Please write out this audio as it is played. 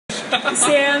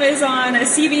Sam is on a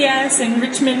CBS in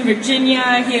Richmond,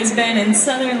 Virginia. He has been in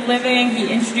Southern Living.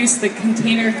 He introduced the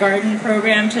container garden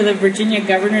program to the Virginia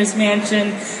Governor's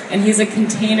Mansion, and he's a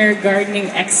container gardening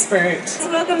expert.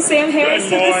 So welcome Sam Harris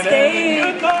to the stage.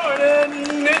 Good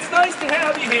morning. It's nice to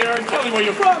have you here. Tell me where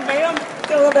you're from, ma'am.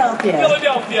 Philadelphia.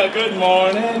 Philadelphia. Good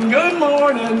morning. Good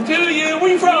morning to you. Where are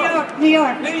you from? New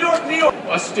York. New York, New York.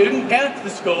 A student at the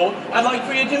school. I'd like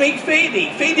for you to meet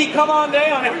Phoebe. Phoebe, come on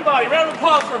down. Everybody, round of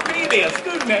applause for Phoebe, a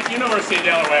student at University of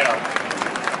Delaware.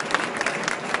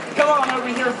 Come on over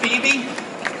here, Phoebe.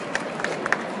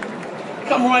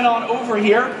 Come right on over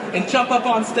here and jump up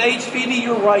on stage. Phoebe,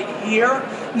 you're right here.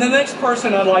 And the next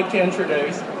person I'd like to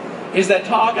introduce is that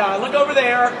tall guy. Look over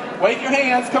there. Wave your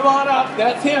hands. Come on up.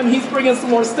 That's him. He's bringing some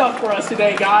more stuff for us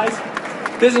today, guys.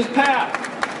 This is Pat.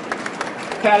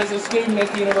 Pat is a student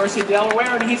at the University of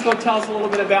Delaware, and he's going to tell us a little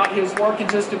bit about his work in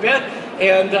just a bit.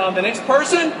 And the next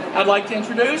person I'd like to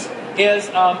introduce is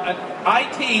an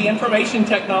IT, information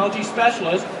technology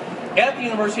specialist at the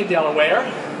University of Delaware.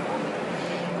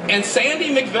 And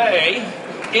Sandy McVey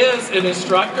is an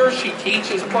instructor. She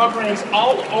teaches programs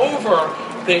all over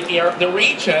the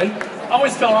region.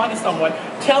 Always fell onto someone.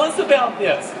 Tell us about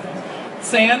this.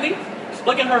 Sandy,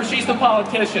 look at her. She's the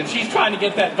politician. She's trying to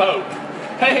get that vote.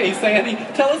 Hey, Sandy,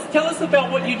 tell us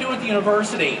about what you do at the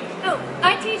university. Oh,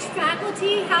 I teach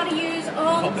faculty how to use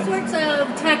all sorts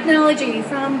of technology,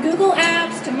 from Google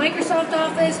Apps to Microsoft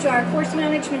Office to our course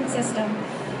management system.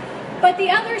 But the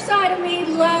other side of me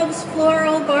loves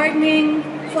floral, gardening,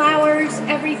 flowers,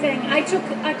 everything. I took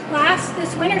a class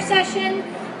this winter session,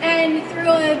 and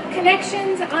through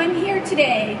connections, I'm here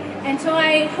today. And so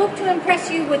I hope to impress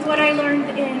you with what I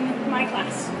learned in my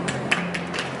class.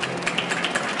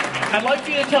 I'd like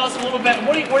for you to tell us a little bit,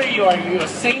 what are you? Are you a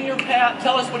senior, Pat?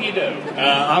 Tell us what you do.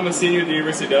 I'm a senior at the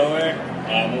University of Delaware.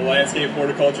 I'm a landscape,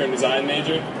 horticulture, and design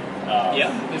major.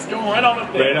 Yeah, it's going right on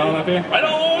up there. Right on up here? Right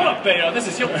on up there. This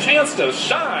is your chance to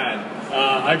shine.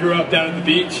 I grew up down at the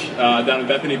beach, down at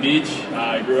Bethany Beach.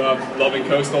 I grew up loving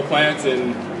coastal plants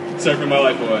and surfing my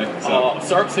life away.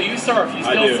 So you surf. You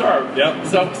still surf. Yep.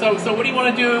 So what do you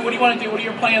want to do? What do you want to do? What are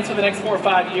your plans for the next 4 or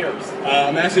 5 years?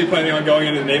 I'm actually planning on going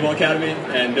into the Naval Academy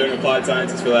and doing applied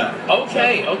sciences for that.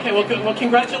 Okay. Okay. Well,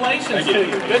 congratulations to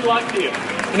you. Good luck to you.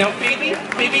 Now, Phoebe,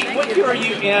 what year are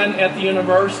you in at the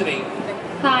university?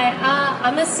 Hi,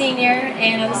 I'm a senior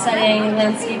and I'm studying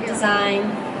landscape design,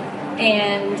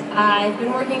 and I've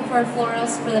been working for a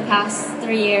florist for the past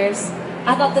 3 years.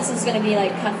 I thought this was going to be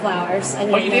like cut flowers.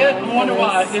 Oh, you did? I wonder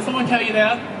why. Did someone tell you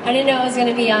that? I didn't know it was going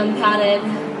to be potted.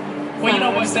 Well, you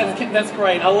know what? That's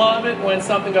great. I love it when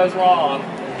something goes wrong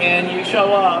and you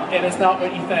show up and it's not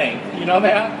what you think. You know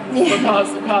that? Yeah.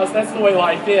 Because that's the way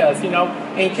life is. You know,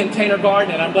 in container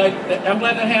gardening, I'm glad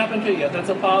that happened to you. That's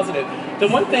a positive. The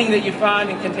one thing that you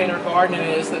find in container gardening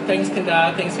is that things can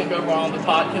die, things can go wrong, the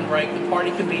pot can break, the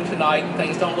party can be tonight, and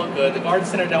things don't look good. The garden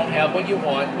center don't have what you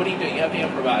want. What do? You have to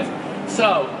improvise.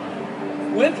 So,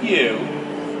 with you,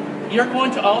 you're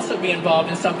going to also be involved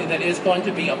in something that is going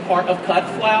to be a part of cut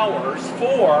flowers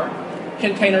for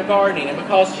container gardening. And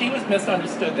because she was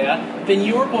misunderstood that, then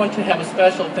you're going to have a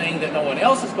special thing that no one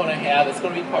else is going to have that's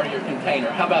going to be part of your container.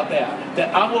 How about that?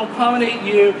 That I will accommodate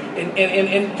you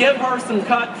and give her some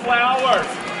cut flowers.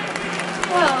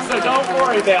 Well, so don't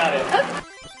worry about it. Okay.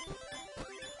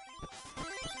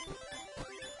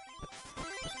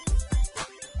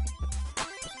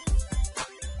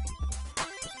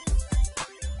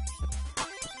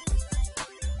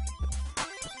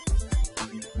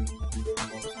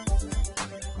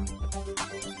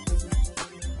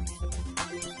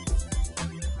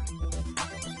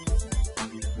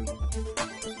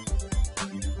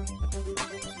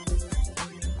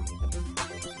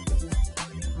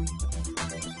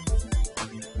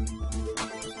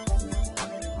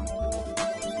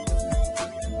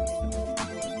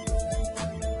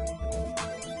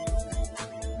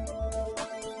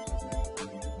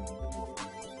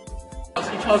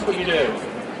 Tell us what you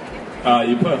do.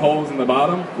 You put holes in the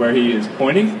bottom where he is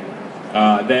pointing.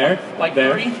 There. Like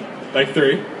there. 3? Like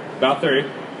 3. About 3.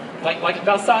 Like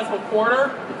about size of a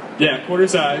quarter? Yeah, quarter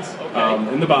size.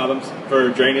 Okay. In the bottoms for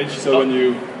drainage. So when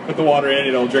you put the water in,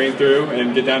 it'll drain through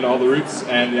and get down to all the roots,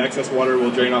 and the excess water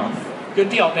will drain off. Good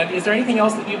deal. Now, is there anything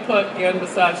else that you put in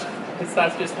besides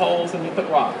just holes, and you put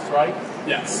rocks, right?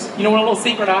 Yes. You know what a little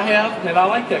secret I have? And I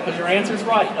like that because your answer's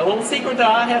right. A little secret that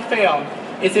I have found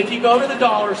is if you go to the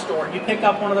dollar store, you pick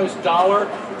up one of those dollar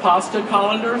pasta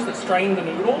colanders that strain the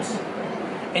noodles,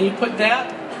 and you put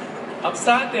that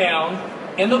upside down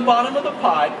in the bottom of the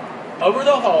pot, over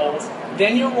the holes,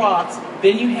 then your rocks,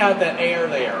 then you have that air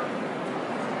there.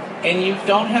 and you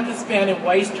don't have to spend and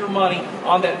waste your money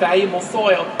on that valuable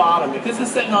soil at the bottom. If this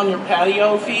is sitting on your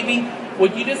patio, Phoebe,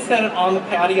 would you just set it on the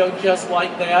patio just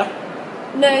like that?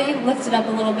 No, you lift it up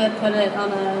a little bit, put it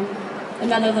on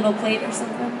another little plate or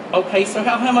something. Okay, so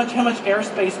how much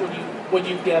airspace would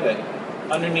you give it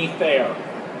underneath there?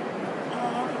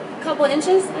 A couple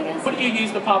inches, I guess. What do you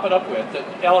use to pop it up with, to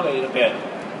elevate it a bit?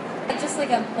 Just like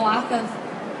a block of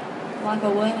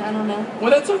wood, I don't know.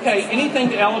 Well, that's okay. Anything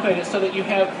to elevate it so that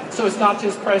so it's not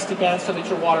just pressed against, so that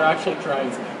your water actually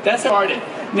drains. That's started.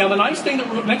 Now, the next thing that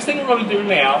we're going to do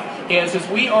now is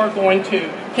we are going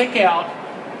to pick out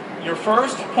your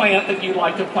first plant that you'd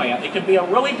like to plant. It could be a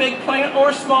really big plant or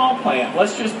a small plant.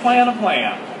 Let's just plant a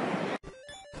plant.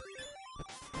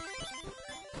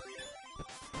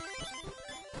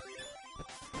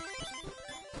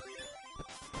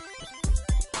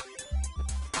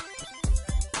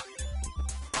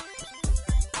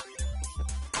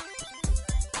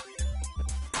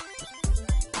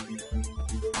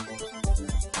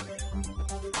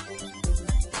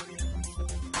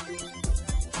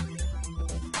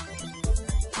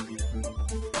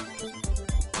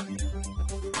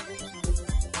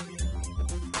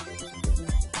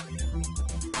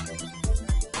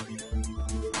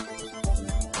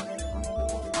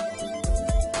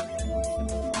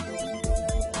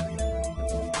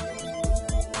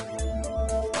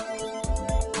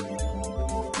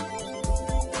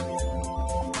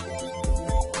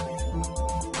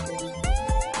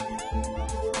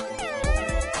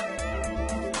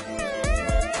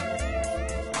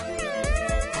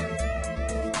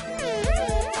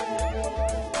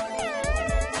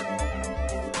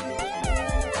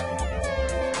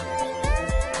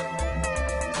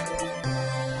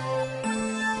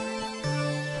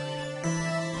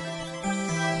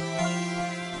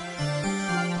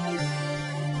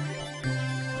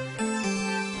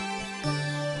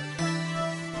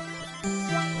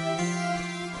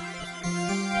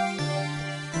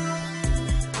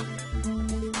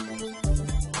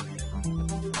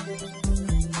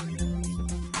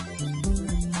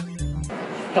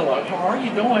 Hello, how are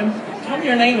you doing? Tell me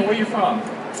your name and where you're from.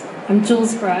 I'm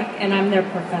Jules Bruck, and I'm their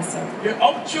professor.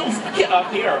 Oh, Jules, get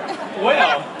up here.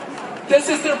 Well, this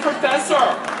is their professor.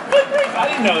 I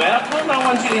didn't know that. I told them I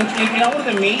wanted you to introduce me. I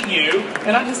wanted to meet you,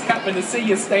 and I just happened to see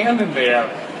you standing there.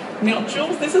 Now,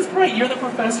 Jules, this is great. You're the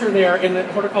professor there in the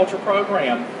horticulture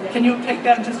program. Can you take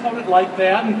that and just hold it like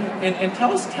that and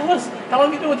tell us, how long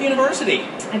have you been with the university?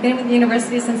 I've been with the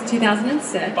university since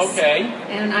 2006. Okay.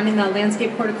 And I'm in the landscape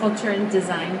horticulture and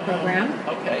design program.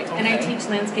 Okay. And I teach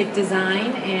landscape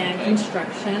design and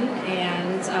construction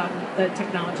and the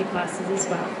technology classes as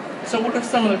well. So what are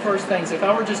some of the first things, if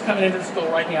I were just coming into school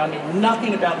right now and knew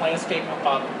nothing about landscape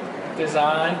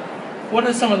design, what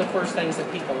are some of the first things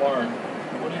that people learn?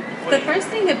 The first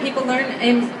thing that people learn,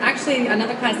 and actually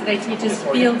another class that I teach is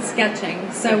field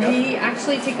sketching. So we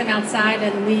actually take them outside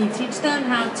and we teach them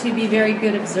how to be very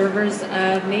good observers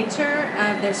of nature,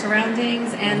 of their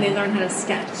surroundings, and they learn how to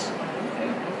sketch.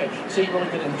 Okay. So you really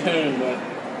get in tune with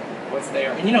what's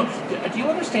there. And do you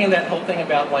understand that whole thing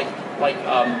about like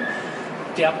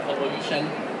depth illusion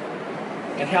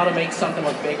and how to make something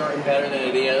look bigger and better than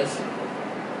it is?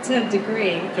 To a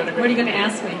degree. What are you going to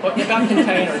ask me? Well, about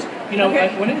containers. Okay.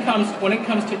 when it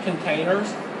comes to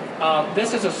containers,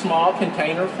 this is a small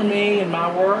container for me in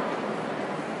my work.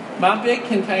 My big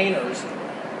containers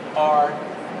are.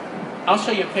 I'll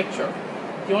show you a picture.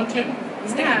 Do you want to?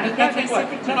 No,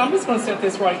 I'm just going to set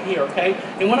this right here, okay?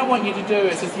 And what I want you to do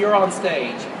is you're on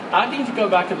stage. I need to go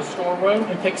back to the storeroom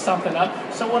and pick something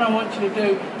up. So what I want you to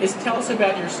do is tell us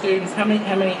about your students. How many?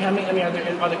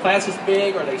 Are the classes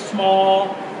big? Are they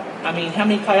small? I mean, how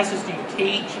many classes do you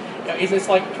teach? Is this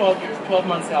like 12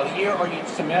 months out of the year? Or are you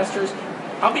semesters?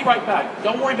 I'll be right back.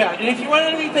 Don't worry about it. And if you run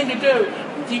out of anything to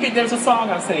do, there's a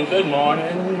song I sing. Good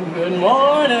morning, good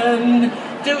morning.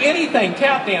 Do anything,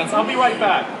 tap dance. I'll be right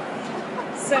back.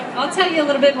 So I'll tell you a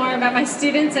little bit more about my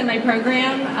students and my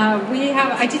program.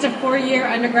 I teach a 4-year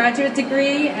undergraduate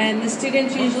degree, and the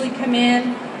students usually come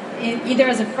in either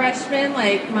as a freshman,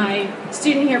 like my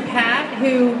student here, Pat,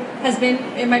 who has been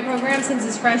in my program since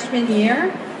his freshman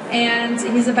year, and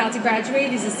he's about to graduate.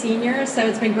 He's a senior, so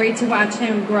it's been great to watch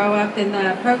him grow up in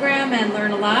the program and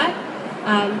learn a lot.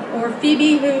 Or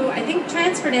Phoebe, who I think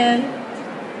transferred in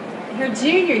her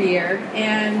junior year,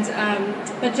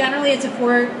 but generally it's a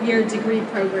 4-year degree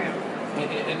program.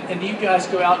 And do you guys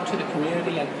go out into the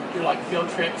community and do like field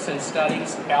trips and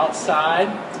studies outside?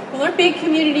 Well, our big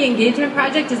community engagement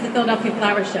project is the Philadelphia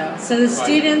Flower Show. So the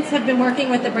students have been working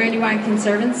with the Brandywine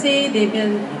Conservancy. They've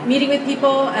been meeting with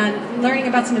people and learning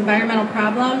about some environmental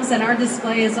problems. And our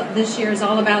display this year is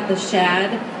all about the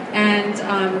shad and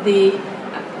the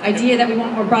idea that we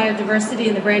want more biodiversity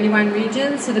in the Brandywine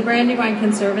region. So the Brandywine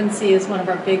Conservancy is one of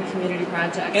our big community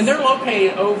projects. And they're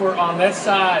located over on that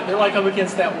side. They're like up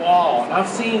against that wall, and I've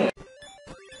seen it.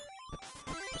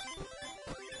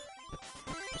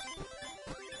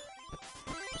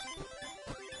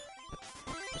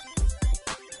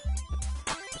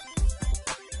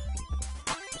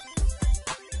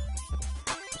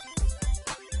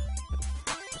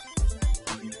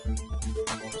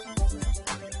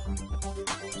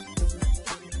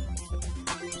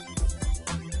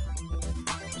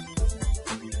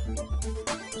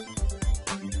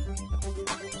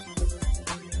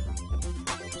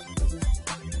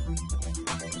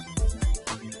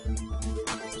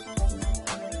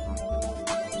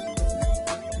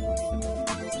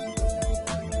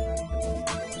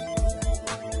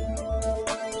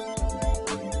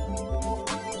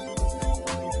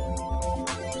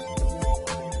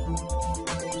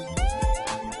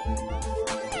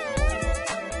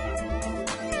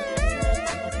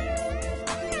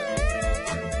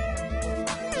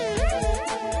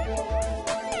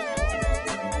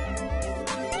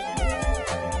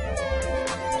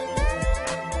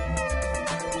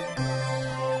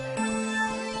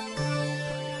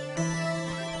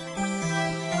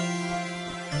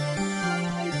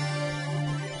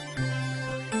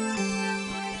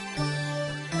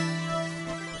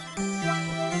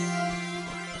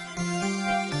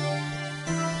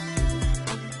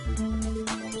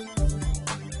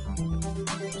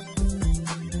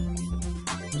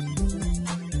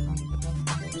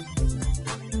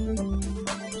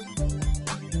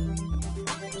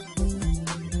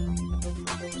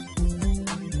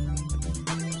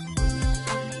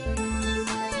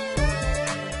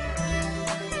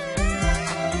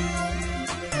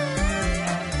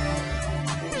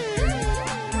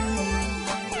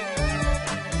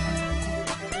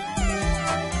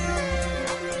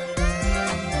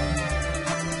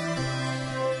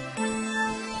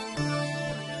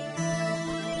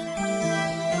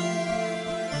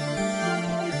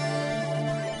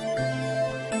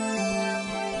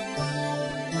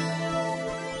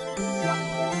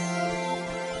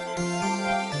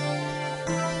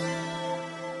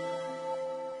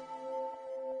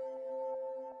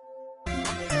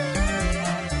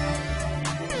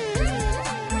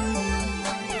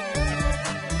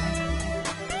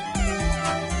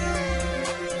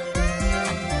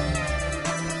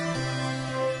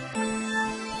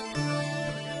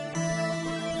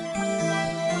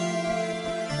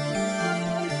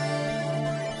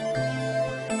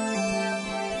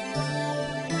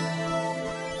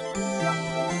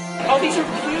 Oh, these are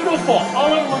beautiful.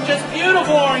 All of them are just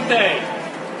beautiful, aren't they?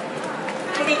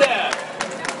 Look at that.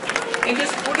 And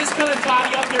we're just going to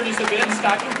tidy up here just a bit and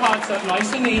stack your pots up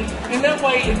nice and neat. And that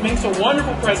way it makes a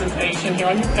wonderful presentation here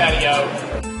on your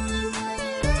patio.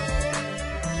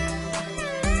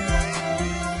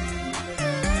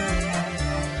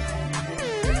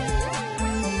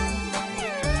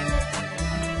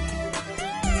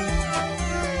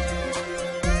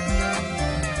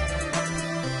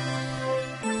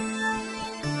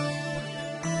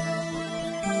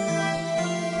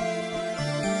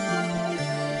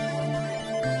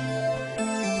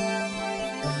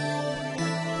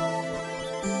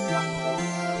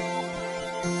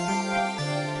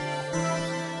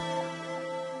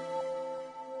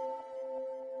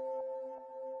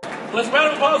 Let's round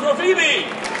of applause for Phoebe.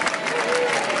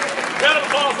 Round of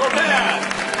applause for Pat.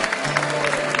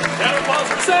 Round of applause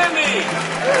for Sandy.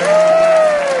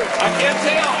 I can't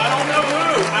tell. I don't know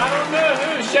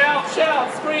who. Shout,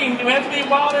 shout, scream. You have to be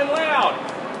wild and loud.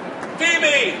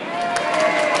 Phoebe.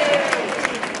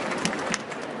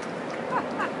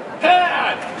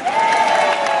 Pat.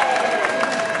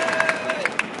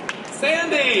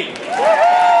 Sandy.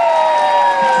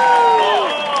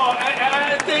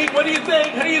 What do you think?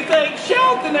 Who do you think?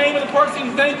 Shout the name of the person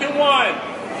you think you won.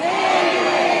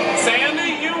 Sandy.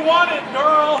 Sandy, you won it,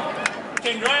 girl.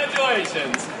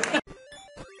 Congratulations.